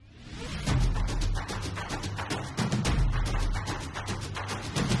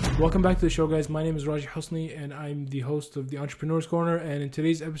Welcome back to the show, guys. My name is Raji Husni, and I'm the host of the Entrepreneur's Corner. And in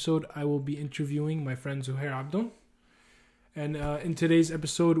today's episode, I will be interviewing my friend Zuhair Abdul. And in today's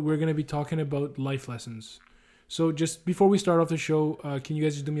episode, we're going to be talking about life lessons. So just before we start off the show, can you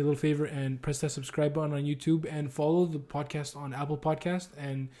guys just do me a little favor and press that subscribe button on YouTube and follow the podcast on Apple Podcast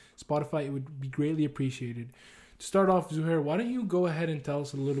and Spotify? It would be greatly appreciated. To start off, Zuhair, why don't you go ahead and tell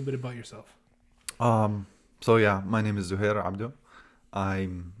us a little bit about yourself? My name is Zuhair Abdul.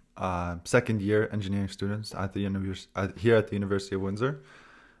 I'm a second year engineering student at the here at the University of Windsor,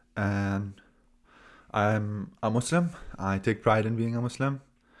 and I'm a Muslim. I take pride in being a Muslim,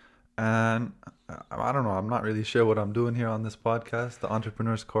 and I don't know, I'm not really sure what I'm doing here on this podcast, the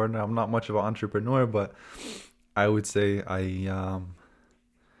Entrepreneur's Corner. I'm not much of an entrepreneur, but I would say I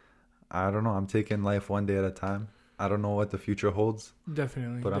don't know, I'm taking life one day at a time. I don't know what the future holds.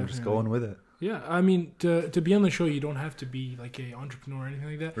 Definitely. But I'm just going with it. Yeah, I mean, to be on the show, you don't have to be like an entrepreneur or anything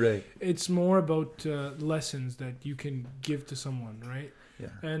like that. Right. It's more about lessons that you can give to someone, right? Yeah.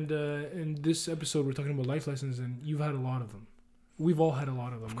 And in this episode, we're talking about life lessons, and you've had a lot of them. We've all had a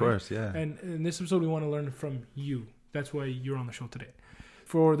lot of them. Of course, right? yeah. And in this episode, we want to learn from you. That's why you're on the show today.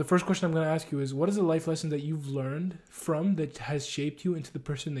 For the first question I'm going to ask you is, what is a life lesson that you've learned from that has shaped you into the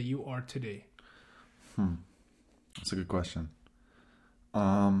person that you are today? That's a good question.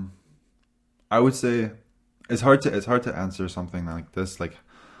 I would say it's hard to answer something like this, like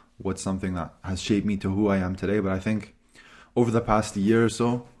what's something that has shaped me to who I am today. But I think over the past year or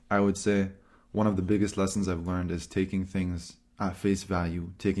so, I would say one of the biggest lessons I've learned is taking things at face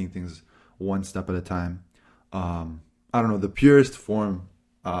value, taking things one step at a time. I don't know, the purest form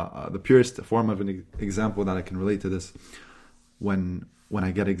of an example that I can relate to this, when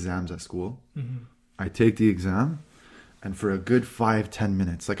I get exams at school, I take the exam. And for a good 5-10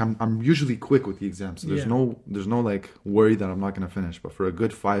 minutes, like I'm usually quick with the exam, so there's no like worry that I'm not gonna finish. But for a good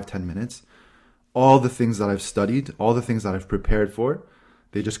 5-10 minutes, all the things that I've studied, all the things that I've prepared for,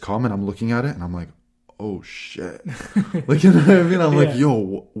 they just come and I'm looking at it and I'm like, oh shit, like, you know what I mean? I'm like,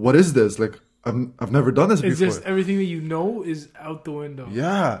 yo, what is this? Like I've never done this before. It's just everything that you know is out the window.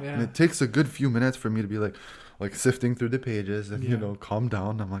 Yeah, and it takes a good few minutes for me to be like sifting through the pages and you know, calm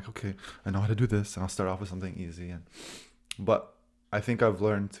down. I'm like, okay, I know how to do this, and I'll start off with something easy. But I think I'm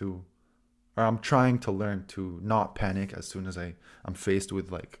trying to learn to not panic as soon as I'm faced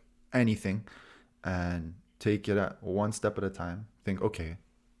with like anything, and take it at one step at a time. Think, okay,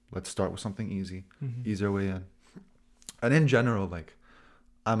 let's start with something easy, easier way in. And in general, like,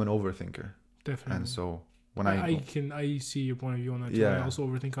 I'm an overthinker. Definitely. And so when I see your point of view on that too. Yeah. I also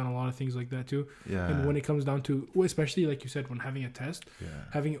overthink on a lot of things like that too. Yeah. And when it comes down to, especially like you said, when having a test,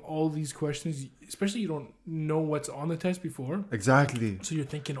 having all these questions, especially you don't know what's on the test before. Exactly. So you're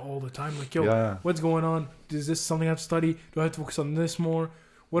thinking all the time, like, yo, what's going on? Is this something I have to study? Do I have to focus on this more?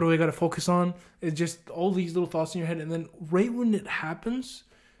 What do I got to focus on? It's just all these little thoughts in your head. And then right when it happens,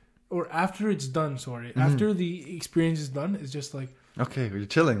 or after it's done, after the experience is done, it's just like, okay, you're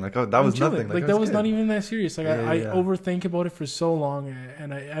chilling. Like, oh, that was nothing. Like that was not even that serious. Like I overthink about it for so long,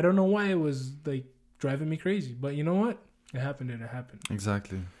 and I don't know why it was like driving me crazy. But you know what? It happened and it happened.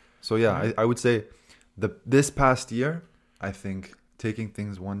 Exactly. So yeah, I would say this past year, I think taking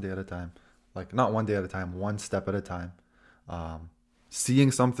things one day at a time, like not one day at a time, one step at a time,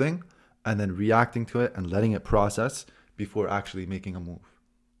 seeing something and then reacting to it and letting it process before actually making a move.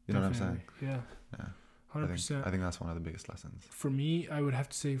 You know what I'm saying? Yeah. 100%. I think that's one of the biggest lessons. For me, I would have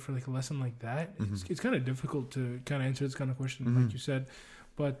to say for like a lesson like that, it's kind of difficult to kind of answer this kind of question, like you said.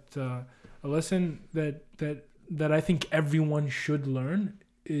 But a lesson that I think everyone should learn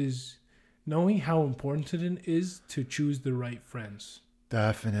is knowing how important it is to choose the right friends.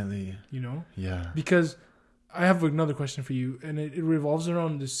 Definitely. You know? Yeah. Because I have another question for you, and it revolves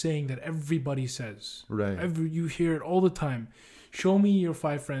around the saying that everybody says. Right. You hear it all the time. Show me your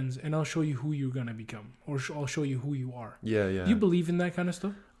 5 friends, and I'll show you who you're going to become. Or I'll show you who you are. Yeah. Do you believe in that kind of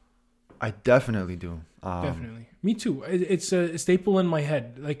stuff? I definitely do. Definitely. Me too. It's a staple in my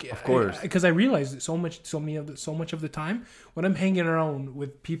head. Like, of course. Because I realize that so much of the time, when I'm hanging around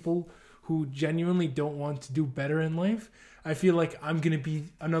with people who genuinely don't want to do better in life, I feel like I'm going to be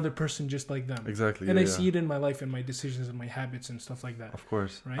another person just like them. Exactly. And I see it in my life and my decisions and my habits and stuff like that. Of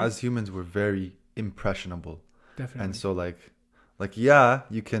course. Right? As humans, we're very impressionable. Definitely. And so like yeah,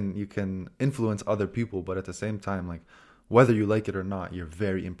 you can influence other people, but at the same time, like, whether you like it or not, you're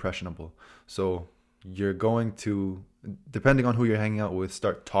very impressionable. So you're going to, depending on who you're hanging out with,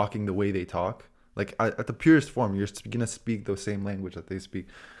 start talking the way they talk. Like at the purest form, you're gonna speak the same language that they speak.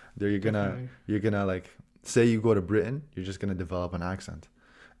 You're gonna like, say you go to Britain, you're just gonna develop an accent.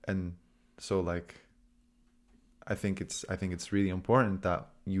 And so like, I think it's really important that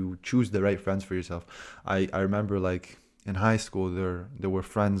you choose the right friends for yourself. I remember like in high school there were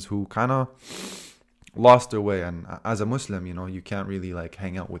friends who kind of lost their way, and as a Muslim, you know, you can't really like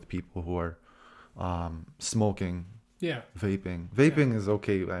hang out with people who are smoking, Yeah. vaping is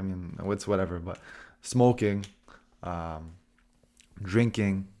okay, I mean it's whatever, but smoking,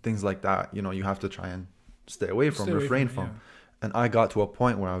 drinking, things like that, you know, you have to try and stay away from, refrain from. Yeah. And I got to a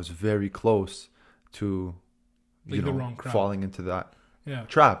point where I was very close to, Like you the know, wrong crowd. falling into that Yeah.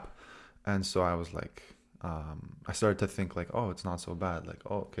 trap. And so I was like, I started to think like, oh, it's not so bad. Like,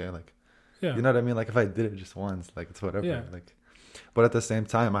 oh, okay, like, Yeah. you know what I mean? Like if I did it just once, like it's whatever. Yeah. Like, but at the same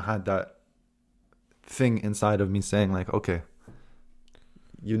time, I had that thing inside of me saying like, okay,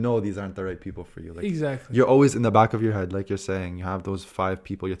 you know, these aren't the right people for you. Like, Exactly. you're always in the back of your head, like you're saying, you have those 5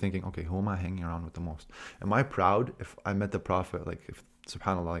 people. You're thinking, okay, who am I hanging around with the most? Am I proud if I met the Prophet? Like, if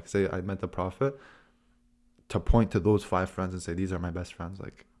subhanallah, like say I met the Prophet, to point to those 5 friends and say these are my best friends,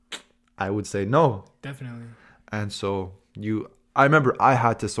 like I would say no. Definitely. And so I remember I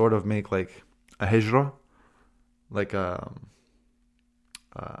had to sort of make like a hijrah, like I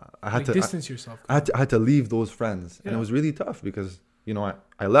had to distance yourself. I had to leave those friends, and Yeah. it was really tough because, you know,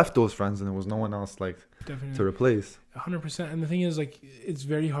 I left those friends and there was no one else like Definitely. to replace. 100%. And the thing is, like, it's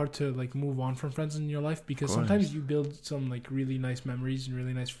very hard to like move on from friends in your life, because sometimes you build some like really nice memories and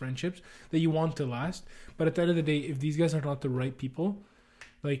really nice friendships that you want to last. But at the end of the day, if these guys are not the right people,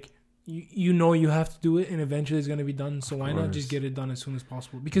 like you know you have to do it, and eventually it's going to be done. So why not just get it done as soon as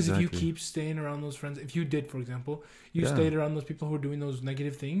possible? Because if you keep staying around those friends, if you did, for example, you stayed around those people who are doing those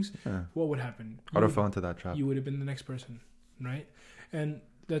negative things, what would happen? I would have fallen into that trap. You would have been the next person, right? And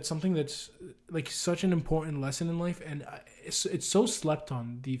that's something that's like such an important lesson in life, and it's so slept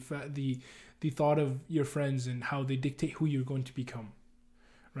on, the thought of your friends and how they dictate who you're going to become,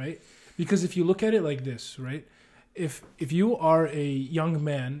 right? Because if you look at it like this, right, if you are a young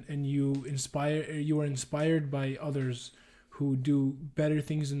man and you are inspired by others who do better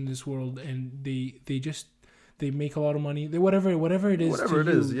things in this world, and they make a lot of money, whatever it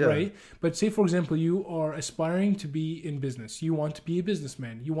is, right? But say, for example, you are aspiring to be in business. You want to be a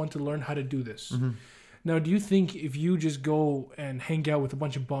businessman. You want to learn how to do this. Mm-hmm. Now, do you think if you just go and hang out with a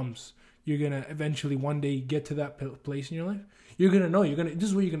bunch of bums, you're going to eventually one day get to that place in your life? You're going to know. This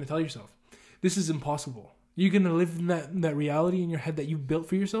is what you're going to tell yourself. This is impossible. You're going to live in that reality in your head that you built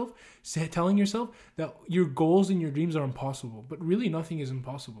for yourself, telling yourself that your goals and your dreams are impossible. But really, nothing is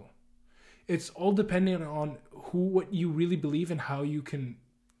impossible. It's all dependent on what you really believe and how you can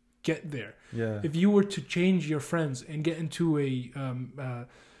get there. Yeah. If you were to change your friends and get into a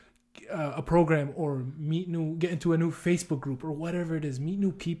program, or get into a new Facebook group or whatever it is, meet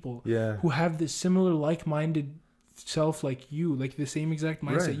new people who have this similar like-minded self like you, like the same exact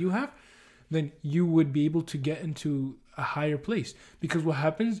mindset you have, then you would be able to get into a higher place. Because what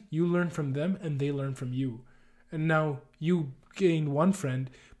happens, you learn from them and they learn from you. And now you gain one friend,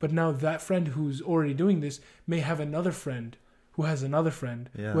 but now that friend who's already doing this may have another friend who has another friend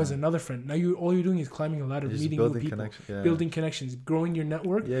who has another friend. Now all you're doing is climbing a ladder, meeting new people, building connections, growing your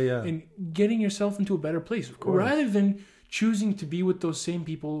network, and getting yourself into a better place, rather than choosing to be with those same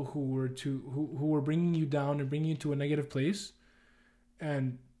people who were bringing you down and bringing you to a negative place,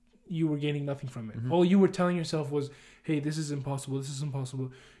 and you were gaining nothing from it. All you were telling yourself was, hey, this is impossible, this is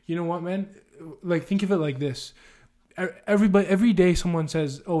impossible. You know what, man? Like, think of it like this. Every day someone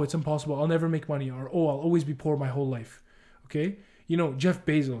says, oh, it's impossible, I'll never make money, or oh, I'll always be poor my whole life. Okay? You know, Jeff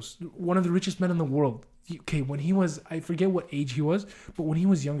Bezos, one of the richest men in the world. Okay, when he was, I forget what age he was, but when he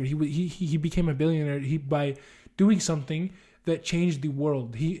was younger, he became a billionaire by doing something that changed the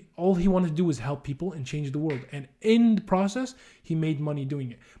world. All he wanted to do was help people and change the world. And in the process, he made money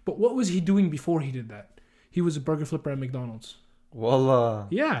doing it. But what was he doing before he did that? He was a burger flipper at McDonald's. Wallah.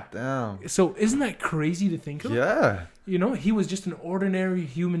 Yeah. Damn. So isn't that crazy to think of? Yeah. You know, he was just an ordinary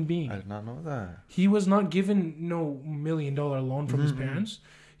human being. I did not know that. He was not given no $1 million loan from his parents.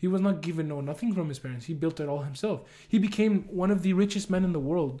 He was not given nothing from his parents. He built it all himself. He became one of the richest men in the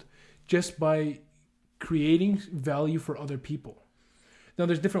world just by creating value for other people. Now,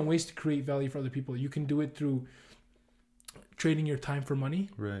 there's different ways to create value for other people. You can do it through trading your time for money,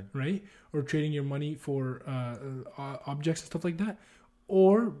 right? Or trading your money for objects and stuff like that.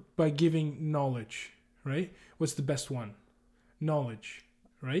 Or by giving knowledge, right? What's the best one? Knowledge,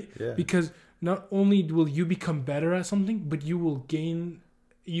 right? Yeah. Because not only will you become better at something, but you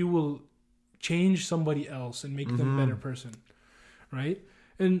will change somebody else and make them a better person, right?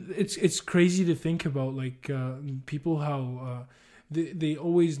 And it's crazy to think about, like, people how they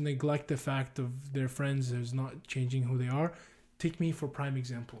always neglect the fact of their friends as not changing who they are, take me for prime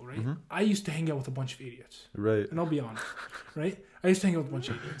example, right? Mm-hmm. I used to hang out with a bunch of idiots. Right. And I'll be honest, right? I used to hang out with a bunch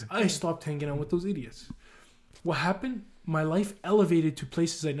of idiots. I stopped hanging out with those idiots. What happened? My life elevated to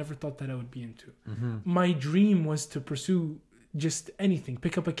places I never thought that I would be into. Mm-hmm. My dream was to pursue just anything,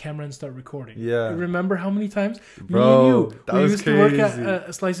 pick up a camera and start recording. Yeah. Remember how many times Bro, me and you that we was used to work crazy. at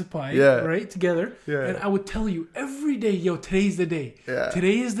a Slice of Pie, Yeah. right, together, Yeah. and I would tell you every day, yo, today's the day. Yeah.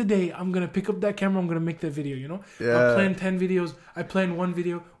 Today is the day. I'm gonna pick up that camera. I'm gonna make that video. You know, Yeah. I planned 10 videos. I planned one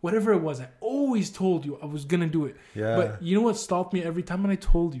video. Whatever it was, I always told you I was gonna do it. Yeah. But you know what stopped me every time when I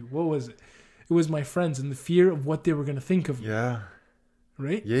told you? What was it? It was my friends and the fear of what they were gonna think of me. Yeah.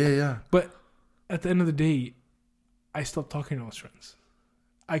 Right? Yeah. But at the end of the day, I stopped talking to those friends.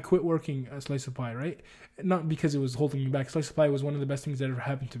 I quit working at Slice of Pie, right? Not because it was holding me back. Slice of Pie was one of the best things that ever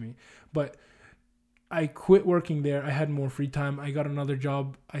happened to me. But I quit working there. I had more free time. I got another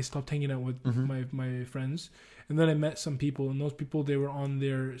job. I stopped hanging out with my friends. And then I met some people. And those people, they were on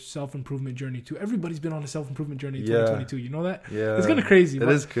their self-improvement journey too. Everybody's been on a self-improvement journey in 2022. You know that? Yeah. It's kind of crazy. It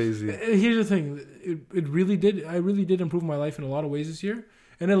is crazy. Here's the thing. It really did. I really did improve my life in a lot of ways this year.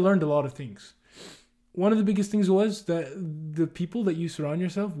 And I learned a lot of things. One of the biggest things was that the people that you surround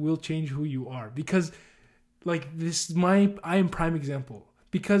yourself will change who you are. Because, like, I am prime example.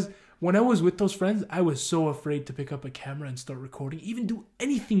 Because when I was with those friends, I was so afraid to pick up a camera and start recording, even do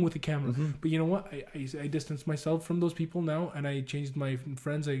anything with a camera. Mm-hmm. But you know what? I distanced myself from those people now, and I changed my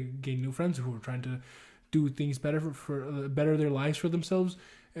friends. I gained new friends who were trying to do things better for better their lives for themselves,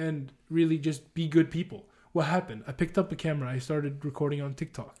 and really just be good people. What happened? I picked up a camera. I started recording on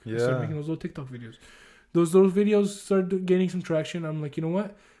TikTok. I started making those little TikTok videos. Those videos started gaining some traction. I'm like, you know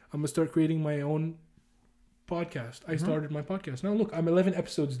what? I'm going to start creating my own podcast. I started my podcast. Now, look, I'm 11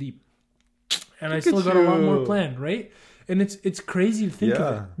 episodes deep. And I still got a lot more planned, right? And it's crazy to think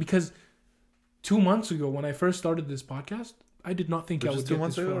of it. Because 2 months ago, when I first started this podcast, I did not think I would get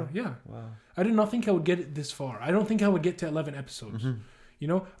this far. Yeah. Wow. I did not think I would get it this far. I don't think I would get to 11 episodes. Mm-hmm. You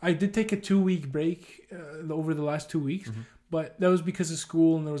know, I did take a 2-week break over the last 2 weeks, but that was because of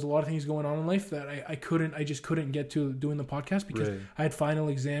school and there was a lot of things going on in life that I just couldn't get to doing the podcast because I had final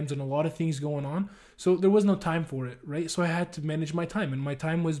exams and a lot of things going on. So there was no time for it, right? So I had to manage my time, and my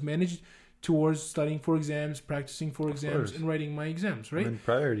time was managed towards studying for exams, practicing for exams, and writing my exams, right? And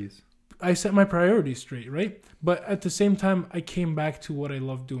priorities. I set my priorities straight, right? But at the same time, I came back to what I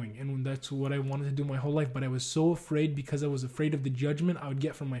love doing, and that's what I wanted to do my whole life. But I was so afraid because I was afraid of the judgment I would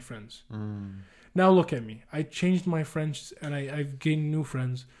get from my friends. Now look at me. I changed my friends, and I've gained new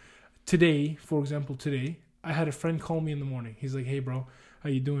friends. Today, for example, I had a friend call me in the morning. He's like, "Hey, bro, how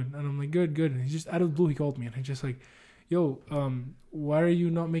you doing?" And I'm like, "Good, good." And he's just out of the blue, he called me, and I'm just like, "Yo, why are you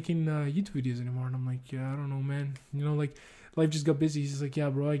not making YouTube videos anymore?" And I'm like, "Yeah, I don't know, man. You know, like." Life just got busy. He's like, "Yeah,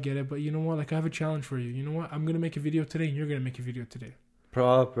 bro, I get it. But you know what? Like, I have a challenge for you. You know what? I'm going to make a video today and you're going to make a video today."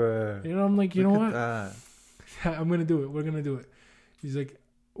 Proper. You know, I'm like, you Look know at what? that. I'm going to do it. We're going to do it. He's like,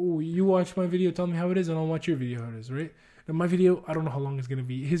 "Oh, you watch my video, tell me how it is, and I'll watch your video how it is," right? And my video, I don't know how long it's going to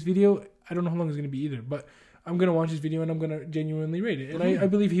be. His video, I don't know how long it's going to be either. But I'm going to watch his video and I'm going to genuinely rate it. And I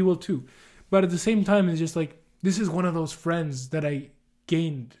believe he will too. But at the same time, it's just like, this is one of those friends that I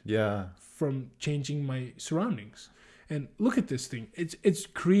gained from changing my surroundings. And look at this thing. It's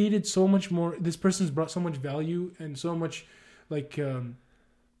created so much more. This person's brought so much value and so much, like,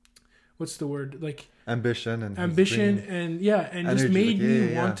 what's the word? Like ambition and just made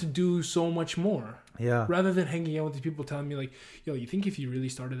me want to do so much more. Yeah. Rather than hanging out with these people telling me like, "Yo, you think if you really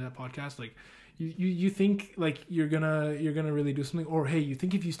started that podcast, like, you think like you're gonna really do something?" Or, "Hey, you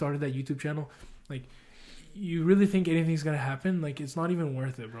think if you started that YouTube channel, like, you really think anything's gonna happen? Like, it's not even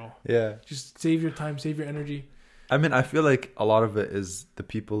worth it, bro. Yeah. Just save your time, save your energy." I mean, I feel like a lot of it is the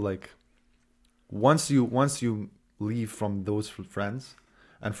people, like, once you leave from those friends,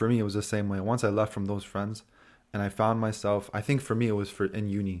 and for me it was the same way. Once I left from those friends and I found myself, I think for me it was in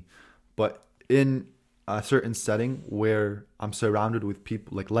uni, but in a certain setting where I'm surrounded with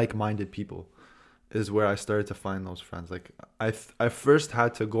people, like-minded people, is where I started to find those friends. Like, I first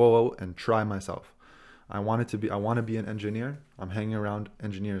had to go out and try myself. I want to be an engineer. I'm hanging around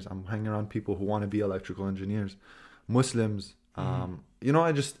engineers. I'm hanging around people who want to be electrical engineers, Muslims. You know,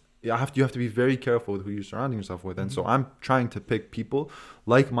 you have to be very careful with who you're surrounding yourself with. And so I'm trying to pick people,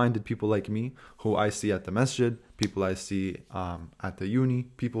 like-minded people like me, who I see at the masjid, people I see at the uni,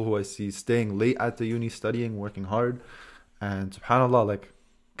 people who I see staying late at the uni, studying, working hard. And subhanAllah, like,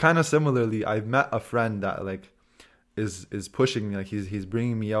 kind of similarly, I've met a friend that, like, is pushing me. Like, he's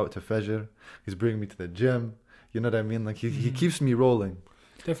bringing me out to Fajr. He's bringing me to the gym. You know what I mean? Like, he keeps me rolling.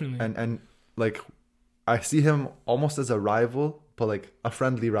 Definitely. And like, I see him almost as a rival, but like a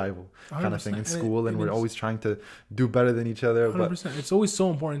friendly rival kind of thing in 100%. school, and we're always trying to do better than each other. 100%. But it's always so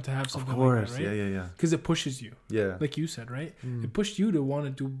important to have of something course, like that, right? yeah. Because it pushes you. Yeah. Like you said, right? It pushed you to want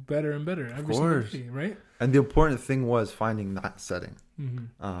to do better and better every course. single day, right? And the important thing was finding that setting.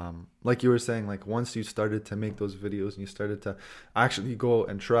 Mm-hmm. Like you were saying, like once you started to make those videos and you started to actually go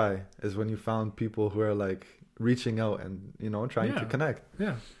and try, is when you found people who are like reaching out and, you know, trying to connect.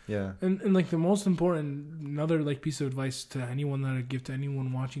 Yeah. And like the most important, another like piece of advice to anyone that I give to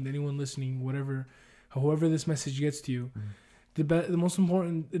anyone watching, to anyone listening, whatever, however this message gets to you, the most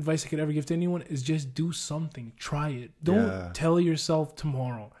important advice I could ever give to anyone is just do something. Try it. Don't tell yourself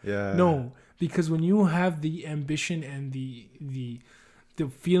tomorrow. No, because when you have the ambition and the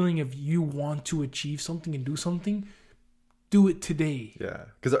feeling of you want to achieve something and do something, do it today. Yeah,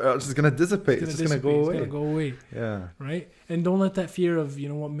 because it's just gonna dissipate. It's just gonna go away. It's gonna go away. Yeah. Right. And don't let that fear of, you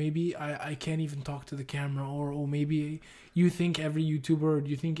know what, maybe I can't even talk to the camera, or maybe you think every YouTuber,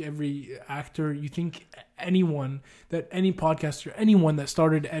 you think every actor, you think anyone, that any podcaster, anyone that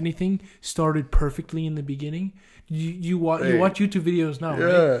started anything started perfectly in the beginning. You watch YouTube videos now,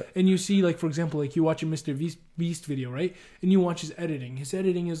 right? And you see, like, for example, like you watch a Mr. Beast video, right? And you watch his editing. His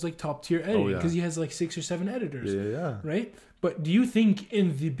editing is like top tier editing because he has like 6 or 7 editors. Right? But do you think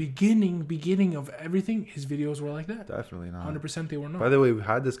in the beginning of everything, his videos were like that? Definitely not. 100% they were not. By the way, we've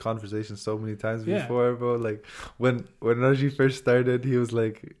had this conversation so many times before, bro. Like when Raji first started, he was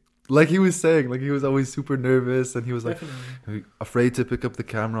like he was saying, like he was always super nervous and he was like afraid to pick up the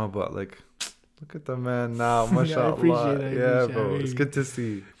camera, but like look at the man now, mashallah. I appreciate it. Bro, it's good to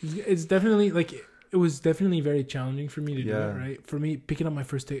see. It's definitely like it was definitely very challenging for me to do it, right? For me, picking up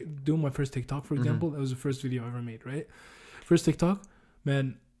doing my first TikTok, for example, that was the first video I ever made, right? First TikTok,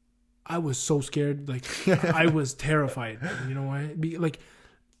 man, I was so scared. Like, I was terrified. You know why? Like,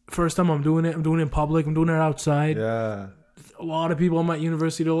 first time I'm doing it in public. I'm doing it outside. Yeah. A lot of people. I'm at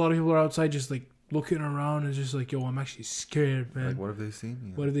university. A lot of people are outside just, like, looking around and just like, yo, I'm actually scared, man. Like, what if they see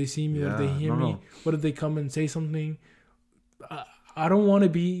me? What if they see me? What if they hear me? What if they come and say something? I don't want to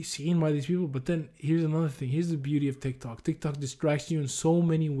be seen by these people. But then here's another thing. Here's the beauty of TikTok. TikTok distracts you in so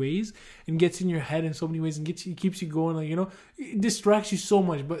many ways and gets in your head in so many ways and keeps you going. Like, you know, it distracts you so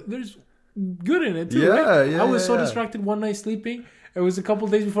much. But there's good in it too, right? I was so distracted one night sleeping. It was a couple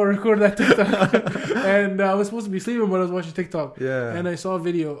of days before I recorded that TikTok. And I was supposed to be sleeping, but I was watching TikTok. Yeah. And I saw a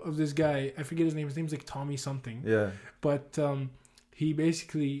video of this guy. I forget his name. His name's like Tommy something. Yeah. But he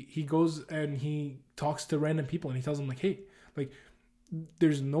goes and he talks to random people and he tells them like, hey, like,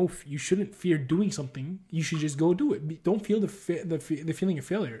 you shouldn't fear doing something. You should just go do it. Don't feel the feeling of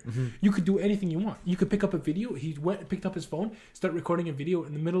failure. You could do anything you want. You could pick up a video. He went and picked up his phone, start recording a video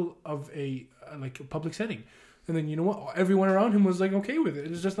in the middle of a public setting. And then, you know what? Everyone around him was like okay with it.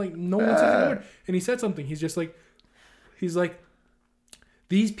 It's just like no one said a word. And he said something. He's like,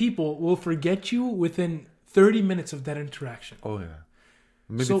 these people will forget you within 30 minutes of that interaction. Oh yeah.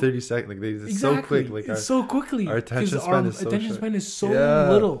 Maybe 30 seconds. Like it's so quick. Like it's so quickly. Our attention span is so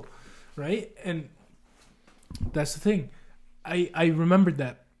little, right? And that's the thing. I remembered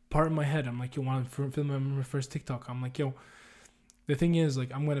that part in my head. I'm like, yo, when I'm filming my first TikTok, I'm like, yo, the thing is,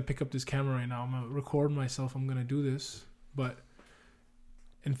 like, I'm gonna pick up this camera right now. I'm gonna record myself. I'm gonna do this, but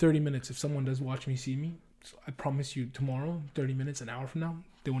in 30 minutes, if someone does watch me, see me, so I promise you, tomorrow, 30 minutes, an hour from now,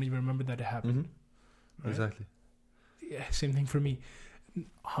 they won't even remember that it happened. Right? Exactly. Yeah, same thing for me.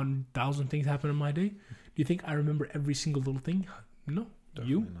 100,000 things happen in my day. Do you think I remember every single little thing? No.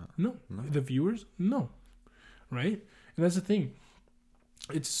 Definitely you? Not. No. The viewers? No. Right? And that's the thing.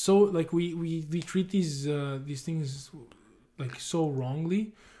 It's so like we treat these things like so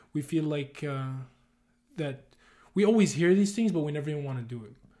wrongly. We feel like that we always hear these things, but we never even want to do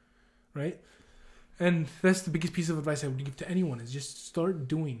it. Right? And that's the biggest piece of advice I would give to anyone is just start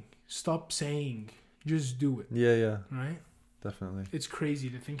doing. Stop saying. Just do it. Yeah. Right? Definitely. It's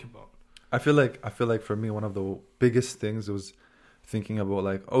crazy to think about. I feel like for me, one of the biggest things was thinking about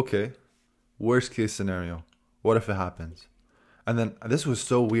like, okay, worst case scenario. What if it happens? And then this was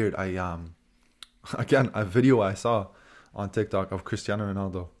so weird. I again, a video I saw on TikTok of Cristiano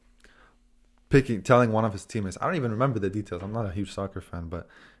Ronaldo telling one of his teammates. I don't even remember the details. I'm not a huge soccer fan, but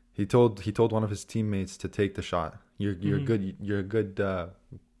he told one of his teammates to take the shot. You're good. You're a good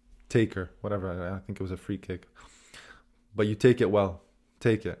taker. Whatever. I think it was a free kick. But you take it well.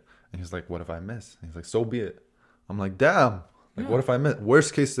 Take it. And he's like, what if I miss? And he's like, so be it. I'm like, damn. Like, what if I miss?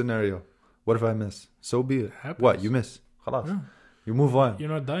 Worst case scenario. What if I miss? So be it. What? You miss. Khalas. Yeah. You move on. You're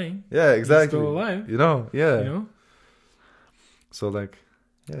not dying. Yeah, exactly. You're still alive. You know? Yeah. You know? So like,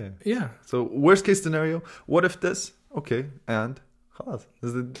 yeah. Yeah. So worst case scenario. What if this? Okay. And khalas.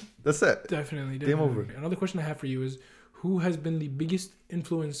 That's it. Definitely. Game over. Another question I have for you is, Who has been the biggest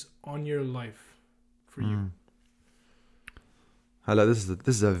influence on your life for you? Hala, this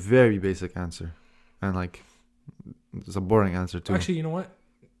is a very basic answer, and like it's a boring answer too. Actually, you know what?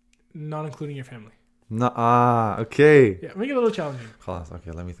 Not including your family. Okay. Yeah, make it a little challenging. Khalas,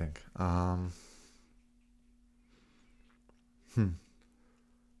 okay, let me think.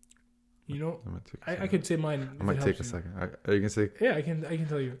 You know, I could say mine. I might take a second. Are you gonna say? Yeah, I can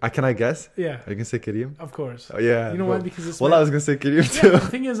tell you. Can I guess? Yeah. Are you gonna say Kareem? Of course. Oh yeah. You know why? Because it's I was gonna say Kareem yeah, too. the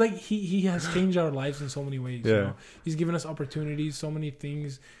thing is, like, he has changed our lives in so many ways. Yeah. You know? He's given us opportunities, so many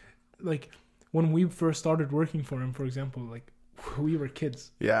things. Like when we first started working for him, for example, like we were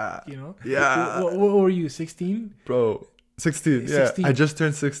kids. Yeah. You know. Yeah. What were you? 16? Bro. 16. Yeah. 16. I just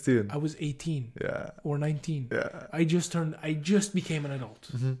turned 16. I was 18. Yeah. Or 19. Yeah. I just became an adult.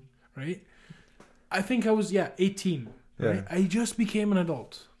 Mm-hmm. Right? I think I was 18. Right? Yeah. I just became an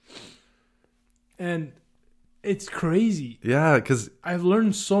adult. And it's crazy. Yeah, because I've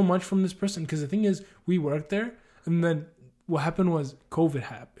learned so much from this person. Because the thing is, we worked there, and then what happened was COVID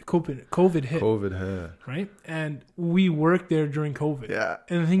hit. COVID hit. Right? And we worked there during COVID. Yeah.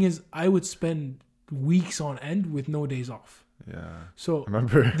 And the thing is, I would spend weeks on end with no days off. Yeah. So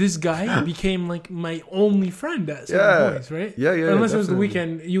remember this guy became like my only friend at certain points, right? Yeah, yeah. Unless definitely. it was the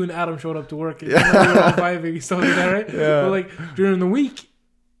weekend, you and Adam showed up to work and you were vibing, stuff like that, right? Yeah. But like during the week,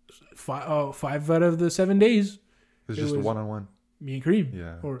 5 out of the 7 days, It was just was one-on-one. me and Kareem.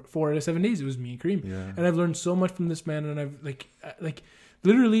 Yeah. Or 4 out of 7 days, it was me and Kareem. Yeah. And I've learned so much from this man, and I've like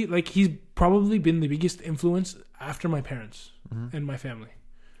literally, like, he's probably been the biggest influence after my parents and my family.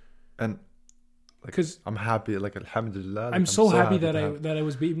 And because I'm happy, like alhamdulillah. Like, I'm so happy that to I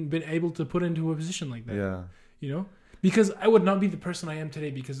was been able to put into a position like that. Yeah. You know, because I would not be the person I am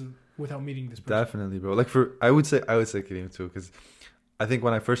today without meeting this person. Definitely, bro. Like I would say Kareem too, because I think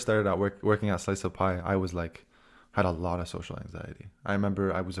when I first started out working at Slice of Pie, I was like had a lot of social anxiety. I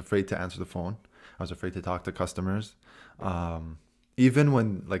remember I was afraid to answer the phone. I was afraid to talk to customers. Even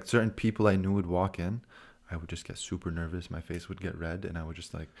when like certain people I knew would walk in, I would just get super nervous. My face would get red, and I would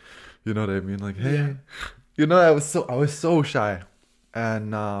just like, you know what I mean? Like, hey, Yeah. you know, I was so shy, and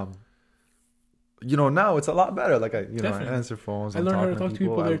you know, now it's a lot better. Like I answer phones. I learned how to talk to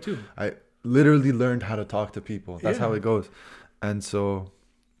people there too. I literally learned how to talk to people. That's how it goes, and so.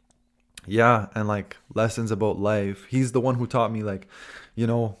 Yeah, and like lessons about life. He's the one who taught me, like, you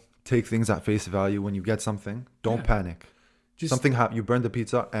know, take things at face value. When you get something, don't panic. Something happened. You burned the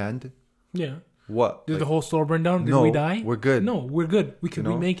pizza, and what? Did the whole store burn down? Did we die? We're good. No, we're good. We can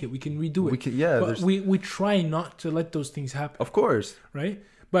remake it. We can redo it. We can, but we try not to let those things happen. Of course. Right?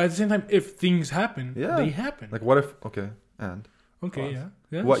 But at the same time, if things happen, they happen. Like what if? Okay,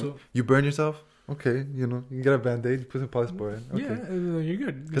 yeah. What you burn yourself? Okay, you know, you can get a band-aid, you put a polyspore in. Okay. Yeah, you're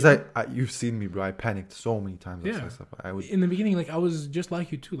good. Because you've seen me, bro. I panicked so many times. Yeah. Stuff. I would. In the beginning, like I was just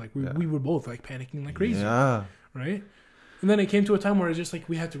like you too. Like we were both like panicking like crazy. Yeah. Right. And then it came to a time where it's just like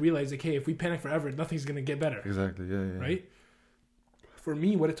we had to realize, like, hey, if we panic forever, nothing's gonna get better. Exactly. Yeah. Right. For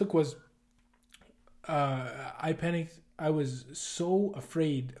me, what it took was, I panicked. I was so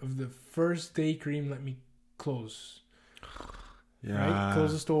afraid of the first day Kareem let me close. Yeah. Right.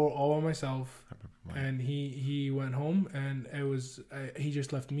 Close the store all by myself, and he went home, and it was he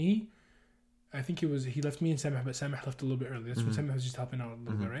just left me. I think he left me and Samah, but Samah left a little bit early. That's when Samah was just helping out a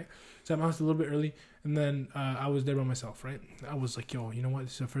little bit, right? Samah left a little bit early, and then I was there by myself, right? I was like, yo, you know what?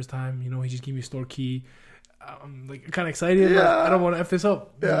 This is the first time, you know, he just gave me a store key. I'm like kind of excited, but I don't want to F this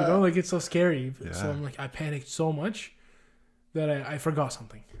up. Yeah. You know, like it's so scary. Yeah. So I'm like, I panicked so much that I forgot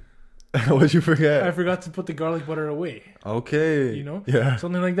something. What'd you forget? I forgot to put the garlic butter away. Okay. You know? Yeah.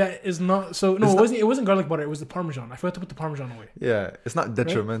 Something like that is not so it wasn't garlic butter, it was the Parmesan. I forgot to put the Parmesan away. Yeah. It's not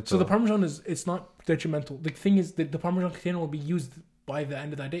detrimental. Right? So the Parmesan it's not detrimental. The thing is that the Parmesan container will be used by the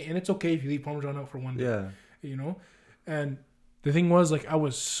end of that day, and it's okay if you leave Parmesan out for one day. Yeah. You know? And the thing was, like, I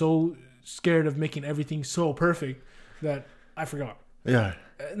was so scared of making everything so perfect that I forgot. Yeah.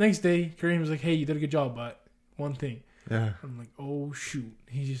 Next day, Kareem was like, hey, you did a good job, but one thing. Yeah. I'm like, oh shoot.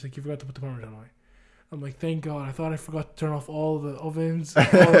 He's just like, you forgot to put the Parmesan away. I'm like, thank God. I thought I forgot to turn off all the ovens, all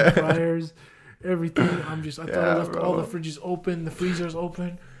the fryers, everything. I thought I left all the fridges open, the freezers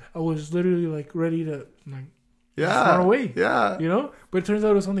open. I was literally like ready to run away. Yeah. You know? But it turns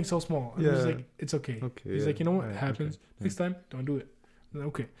out it was something so small. I'm just like, it's okay. He's like, you know what? It happens. Okay. Next time, don't do it. Like,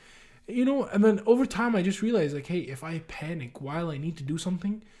 okay. You know, and then over time I just realized, like, hey, if I panic while I need to do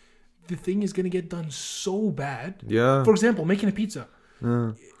something, the thing is going to get done so bad. Yeah. For example, making a pizza.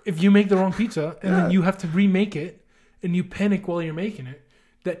 If you make the wrong pizza and then you have to remake it and you panic while you're making it,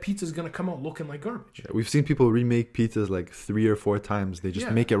 that pizza's gonna come out looking like garbage. Yeah, we've seen people remake pizzas like 3 or 4 times. They just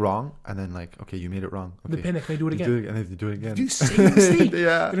Yeah. make it wrong, and then like, okay, you made it wrong. Okay. The panic, they do it You again. and then they do it again. Do the same mistake.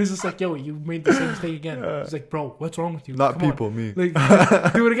 Yeah. And it's just like, yo, you made the same mistake again. Yeah. It's like, bro, what's wrong with you? Not Come people, me. Like,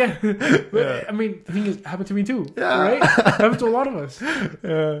 do it again. But, Yeah. I mean, the thing is, it happened to me too. Yeah. Right? It happened to a lot of us.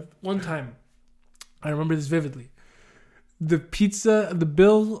 Yeah. One time, I remember this vividly. The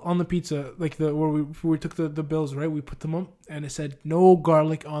bill on the pizza, like where we took the bills, right? We put them up, and it said no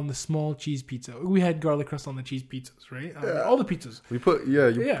garlic on the small cheese pizza. We had garlic crust on the cheese pizzas, right? All the pizzas. We put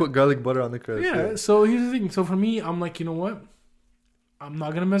put garlic butter on the crust. Yeah. So here's the thing. So for me, I'm like, you know what? I'm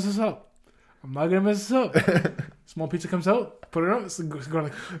not gonna mess this up. Small pizza comes out, put it out. It's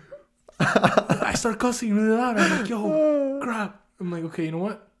garlic. I start cussing really loud. I'm like, yo, crap. I'm like, okay, you know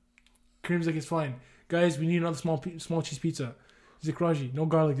what? Kareem's like, it's fine. Guys, we need another small cheese pizza. He's like, Raji, no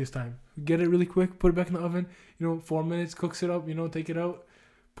garlic this time. Get it really quick, put it back in the oven. 4 minutes, cooks it up. Take it out,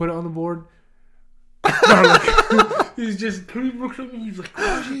 put it on the board. Garlic. Kareem looks at me. He's like,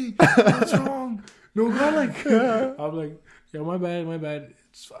 Raji, what's wrong? No garlic. I'm like, yeah, my bad.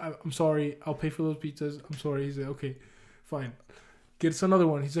 I'm sorry. I'll pay for those pizzas. I'm sorry. He's like, okay, fine. Get us another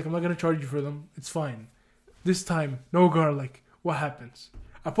one. He's like, I'm not gonna charge you for them. It's fine. This time, no garlic. What happens?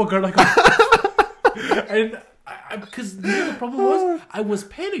 I put garlic on. And because the problem was I was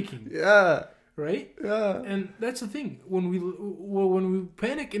panicking. Yeah. Right. Yeah. And that's the thing. When we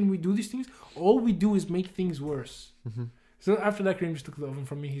panic and we do these things, all we do is make things worse. Mm-hmm. So after that, Kareem just took the oven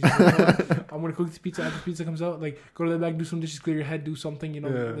from me. He's like, oh, I'm gonna cook this pizza. After the pizza comes out, like go to the back, do some dishes, clear your head, do something.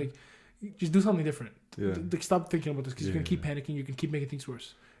 Like just do something different. Yeah. Like stop thinking about this because you're gonna keep panicking. You can keep making things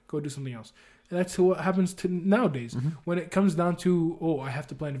worse. Go do something else. And that's what happens to nowadays. Mm-hmm. When it comes down to, I have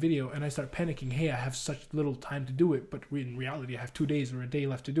to plan a video, and I start panicking. Hey, I have such little time to do it, but in reality, I have 2 days or a day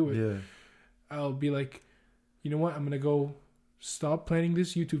left to do it. Yeah. I'll be like, you know what? I'm gonna go stop planning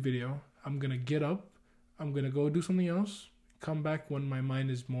this YouTube video. I'm gonna get up. I'm gonna go do something else. Come back when my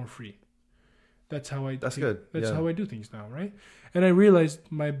mind is more free. That's how I. That's good. That's how I do things now, right? And I realized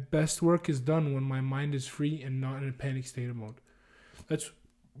my best work is done when my mind is free and not in a panic state of mode. That's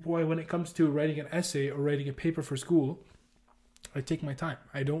why when it comes to writing an essay or writing a paper for school, I take my time.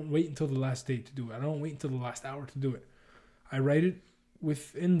 I don't wait until the last day to do it. I don't wait until the last hour to do it. I write it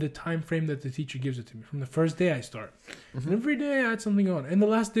within the time frame that the teacher gives it to me. From the first day I start. Mm-hmm. And every day I add something on. And the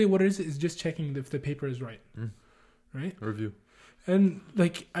last day, what is just checking if the paper is right. Right? Review. And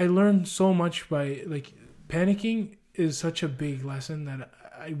like I learned so much by like panicking is such a big lesson that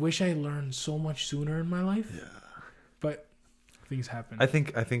I wish I learned so much sooner in my life. Yeah. But things happen. I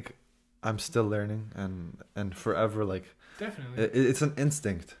think I'm still learning and forever like Definitely. it's an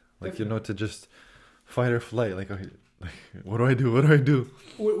instinct like Definitely. to just fight or flight like okay, like what do I do?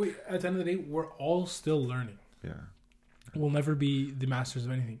 We, at the end of the day, we're all still learning. Yeah. We'll never be the masters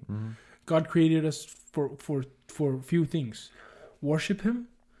of anything. Mm-hmm. God created us for a few things: worship Him,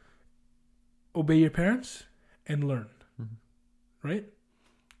 obey your parents, and learn. Mm-hmm. Right?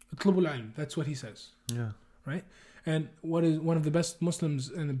 اطلبوا العلم. That's what He says. Yeah. Right? And what is one of the best Muslims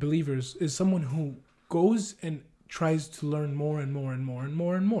and believers is someone who goes and tries to learn more and more and more and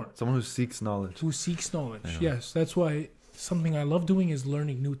more and more. Someone who seeks knowledge. Who seeks knowledge. Yeah. Yes, that's why something I love doing is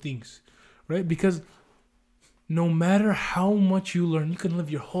learning new things. Right? Because no matter how much you learn, you can live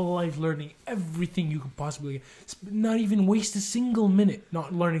your whole life learning everything you could possibly, not even waste a single minute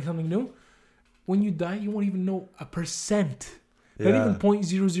not learning something new. When you die, you won't even know 1%. Not even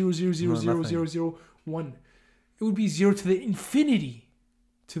 0.0000001. It would be 0 to the infinity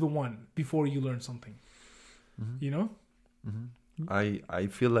to the 1 before you learn something. Mm-hmm. You know? Mm-hmm. I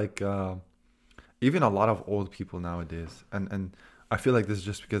feel like even a lot of old people nowadays, and I feel like this is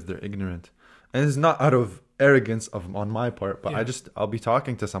just because they're ignorant, and it's not out of arrogance on my part, but I'll be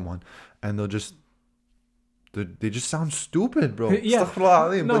talking to someone, and they just sound stupid, bro. Yeah.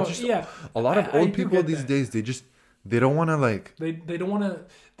 No, but just a lot of old people these days, they don't want to like. They don't want to.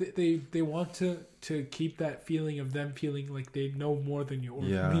 They want to keep that feeling of them feeling like they know more than you or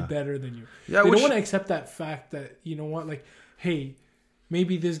be better than you. Yeah, they don't want to accept that fact that, you know what, like, hey,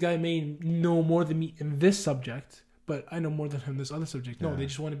 maybe this guy may know more than me in this subject, but I know more than him in this other subject. No, they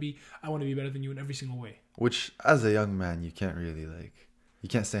just want to be. I want to be better than you in every single way. Which, as a young man, you can't really like. You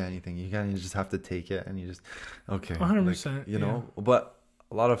can't say anything. You just have to take it, and you just 100%. Like, you know. But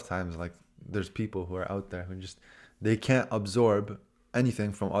a lot of times, like, there's people who are out there who just they can't absorb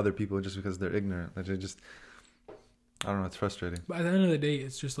anything from other people just because they're ignorant. Like, they just, I don't know. It's frustrating. But at the end of the day,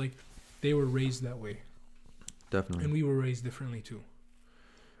 it's just like they were raised that way. Definitely. And we were raised differently too,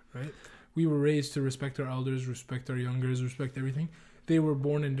 right? We were raised to respect our elders, respect our youngers, respect everything. They were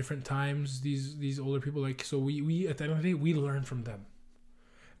born in different times. These older people, like, so we at the end of the day, we learn from them.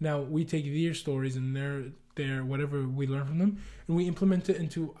 Now we take their stories and their whatever we learn from them, and we implement it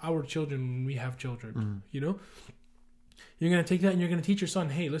into our children when we have children. You know, you're gonna take that and you're gonna teach your son,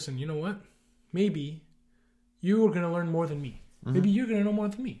 hey, listen, you know what? Maybe you are gonna learn more than me. Maybe you're gonna know more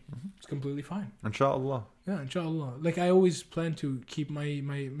than me. It's completely fine. Inshallah. Yeah, inshallah. Like I always plan to keep my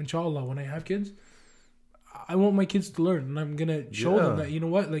inshallah when I have kids. I want my kids to learn, and I'm gonna show them that, you know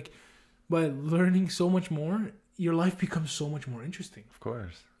what, like by learning so much more, your life becomes so much more interesting. Of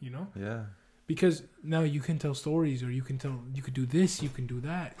course. You know? Yeah. Because now you can tell stories, or you could do this, you can do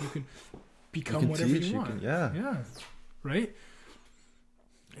that, you can become whatever you want. Yeah. Right?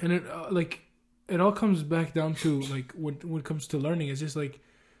 And it it all comes back down to like when it comes to learning, it's just like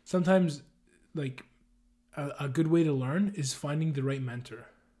sometimes like a good way to learn is finding the right mentor.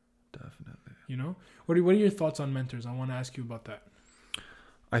 Definitely. You know? What are your thoughts on mentors? I want to ask you about that.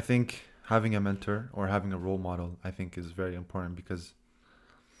 I think having a mentor or having a role model, I think, is very important because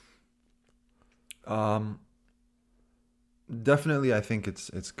definitely I think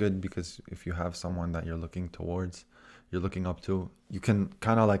it's good because if you have someone that you're looking up to, you can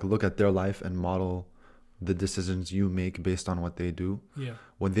kind of like look at their life and model the decisions you make based on what they do. Yeah.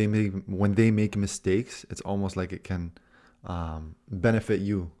 When they make mistakes, it's almost like it can benefit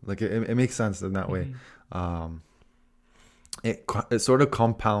you. Like it makes sense in that way. It sort of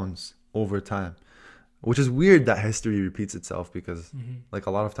compounds over time, which is weird that history repeats itself because like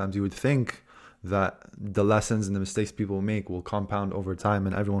a lot of times you would think that the lessons and the mistakes people make will compound over time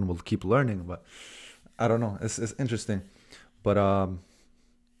and everyone will keep learning, but I don't know. It's interesting, but I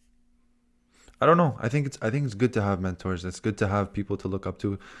don't know. I think it's good to have mentors. It's good to have people to look up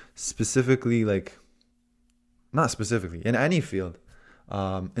to, specifically not specifically in any field.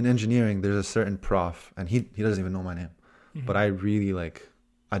 In engineering, there's a certain prof, and he doesn't even know my name, but I really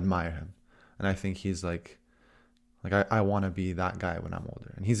admire him, and I think he's like I want to be that guy when I'm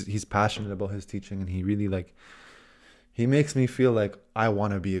older. And he's passionate about his teaching, and he really he makes me feel like I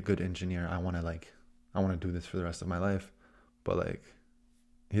want to be a good engineer. I want to do this for the rest of my life, but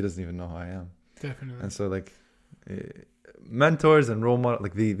he doesn't even know who I am. Definitely. And so mentors and role models,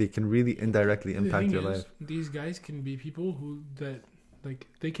 they can really indirectly impact your life. These guys can be people that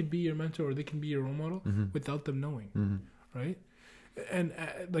they could be your mentor or they can be your role model without them knowing, right? And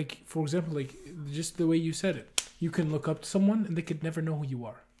for example, just the way you said it, you can look up to someone and they could never know who you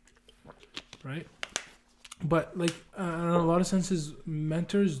are, right? But in a lot of senses,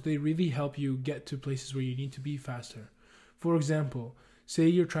 mentors, they really help you get to places where you need to be faster. For example, say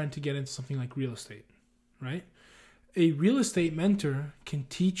you're trying to get into something like real estate, right? A real estate mentor can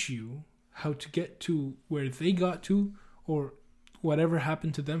teach you how to get to where they got to or whatever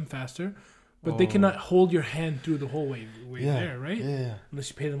happened to them faster, but they cannot hold your hand through the whole way there, right? Yeah. Unless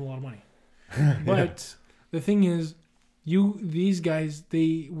you pay them a lot of money. But the thing is, these guys,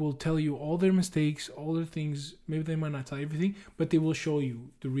 they will tell you all their mistakes, all their things. Maybe they might not tell you everything, but they will show you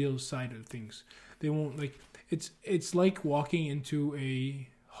the real side of things. They won't it's like walking into a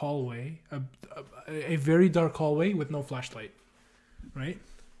hallway, a very dark hallway with no flashlight, right?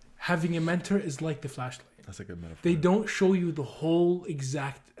 Having a mentor is like the flashlight. That's a good metaphor. They don't show you the whole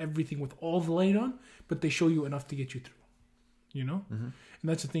exact everything with all the light on, but they show you enough to get you through, you know? And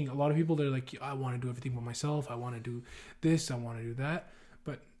that's the thing. A lot of people, they're like, I want to do everything by myself. I want to do this. I want to do that.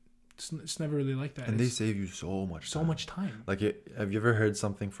 But it's never really like that. And they save you so much time. So much time. Have you ever heard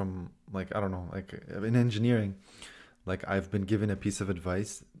something from, I don't know, in engineering, I've been given a piece of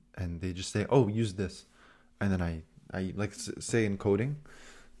advice and they just say, oh, use this. And then I say in coding,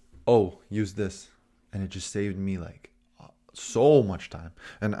 oh, use this. And it just saved me so much time.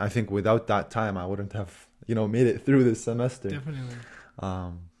 And I think without that time, I wouldn't have, made it through this semester. Definitely.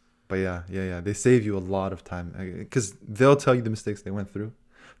 But yeah. They save you a lot of time because they'll tell you the mistakes they went through.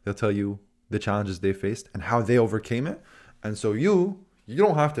 They'll tell you the challenges they faced and how they overcame it. And so you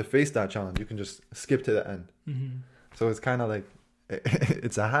don't have to face that challenge. You can just skip to the end. So it's kind of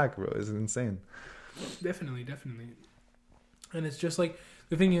it's a hack, bro. It's insane. Definitely. And it's just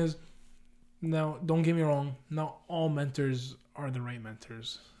the thing is, now, don't get me wrong, not all mentors are the right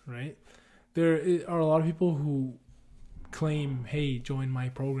mentors, right? There are a lot of people who claim, hey, join my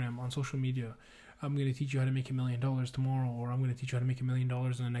program on social media. I'm going to teach you how to make $1 million tomorrow, or I'm going to teach you how to make $1 million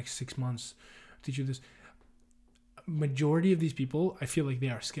in the next 6 months. I'll teach you this. Majority of these people, I feel like they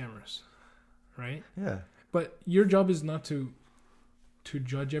are scammers, right? Yeah. But your job is not to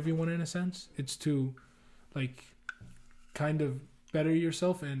judge everyone in a sense. It's to, kind of better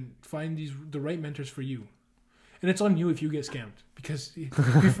yourself and find the right mentors for you. And it's on you if you get scammed, because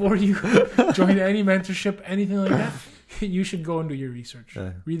before you join any mentorship, anything like that, you should go and do your research.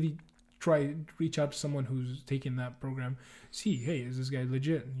 Yeah. Really reach out to someone who's taken that program. See, hey, is this guy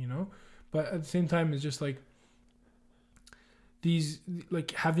legit? You know, but at the same time, it's just like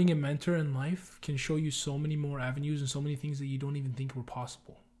having a mentor in life can show you so many more avenues and so many things that you don't even think were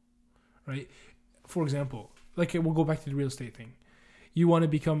possible, right? For example, like we'll go back to the real estate thing. You want to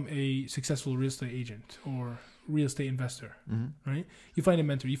become a successful real estate agent or real estate investor, right? You find a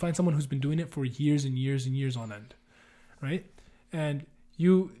mentor. You find someone who's been doing it for years and years and years on end, right? And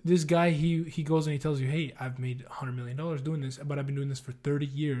this guy, he goes and he tells you, hey, I've made $100 million doing this, but I've been doing this for 30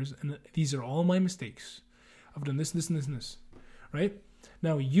 years, and these are all my mistakes. I've done this, this, and this, and this, right?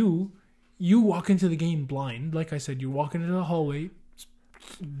 Now you walk into the game blind. Like I said, you're walking into the hallway, it's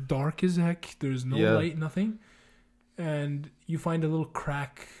dark as heck. There's no light, nothing. And you find a little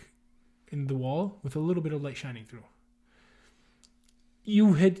crack in the wall with a little bit of light shining through.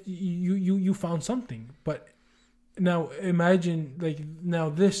 You found something, but now imagine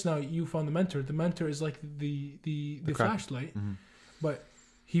now you found the mentor. The mentor is like the flashlight, but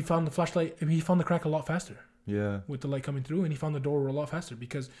he found the flashlight. I mean, he found the crack a lot faster. Yeah, with the light coming through, and he found the door a lot faster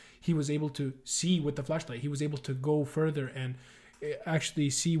because he was able to see with the flashlight. He was able to go further and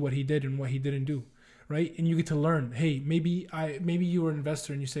actually see what he did and what he didn't do. Right, and you get to learn. Hey, maybe you were an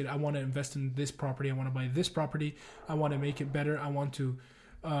investor and you said, I want to invest in this property. I want to buy this property. I want to make it better. I want to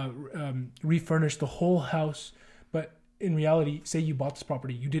refurnish the whole house. But in reality, say you bought this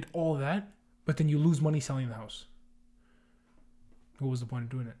property, you did all that, but then you lose money selling the house. What was the point of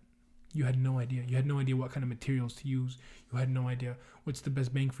doing it? You had no idea. You had no idea what kind of materials to use. You had no idea what's the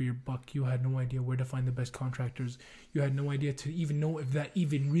best bang for your buck. You had no idea where to find the best contractors. You had no idea to even know if that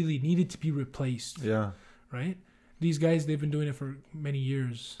even really needed to be replaced. Yeah. Right? These guys, they've been doing it for many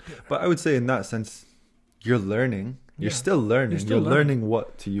years. But I would say in that sense, you're learning. You're still learning. You're learning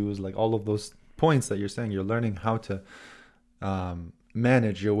what to use. Like all of those points that you're saying, you're learning how to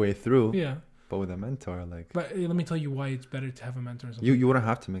manage your way through. Yeah. But with a mentor, like... But let me tell you why it's better to have a mentor. You wouldn't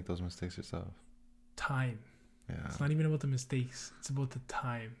have to make those mistakes yourself. Time. Yeah. It's not even about the mistakes. It's about the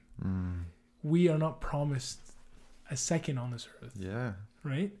time. We are not promised a second on this earth. Yeah.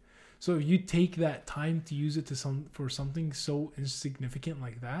 Right? So if you take that time to use it for something so insignificant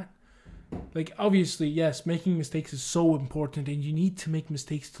like that, like obviously, yes, making mistakes is so important and you need to make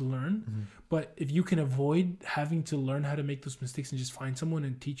mistakes to learn. But if you can avoid having to learn how to make those mistakes and just find someone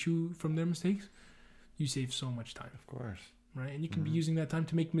and teach you from their mistakes, you save so much time. Of course. Right? And you can be using that time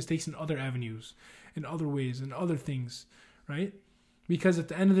to make mistakes in other avenues, in other ways, in other things. Right? Because at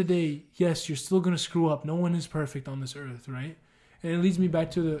the end of the day, yes, you're still going to screw up. No one is perfect on this earth, right? And it leads me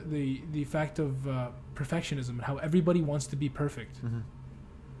back to the fact of perfectionism and how everybody wants to be perfect.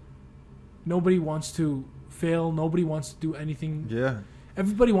 Nobody wants to fail. Nobody wants to do anything. Yeah.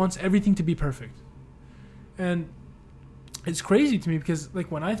 Everybody wants everything to be perfect. And it's crazy to me because,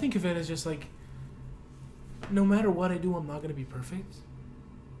 like, when I think of it as just like, no matter what I do, I'm not going to be perfect.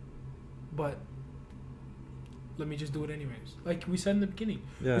 But let me just do it anyways. Like we said in the beginning.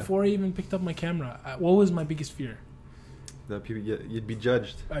 Yeah. Before I even picked up my camera, what was my biggest fear? That people, you'd be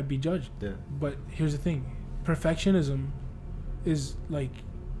judged. I'd be judged. Yeah. But here's the thing. Perfectionism is like,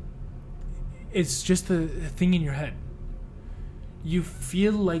 it's just a thing in your head. You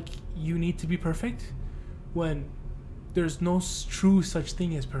feel like you need to be perfect when there's no true such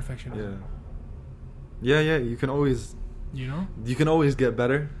thing as perfectionism. Yeah, you can always... You can always get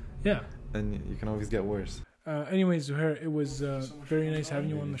better. Yeah. And you can always get worse. Anyways, Zuhair, it was very nice having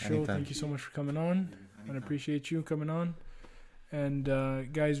you on the show. Anytime. Thank you so much for coming on. I appreciate you coming on. And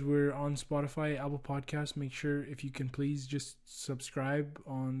guys, we're on Spotify, Apple Podcasts. Make sure, if you can please, just subscribe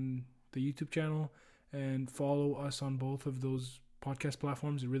on the YouTube channel and follow us on both of those podcast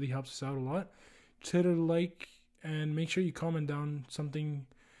platforms. It really helps us out a lot. Just hit a like and make sure you comment down something,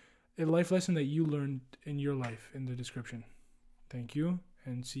 a life lesson that you learned in your life in the description. Thank you,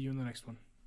 and see you in the next one.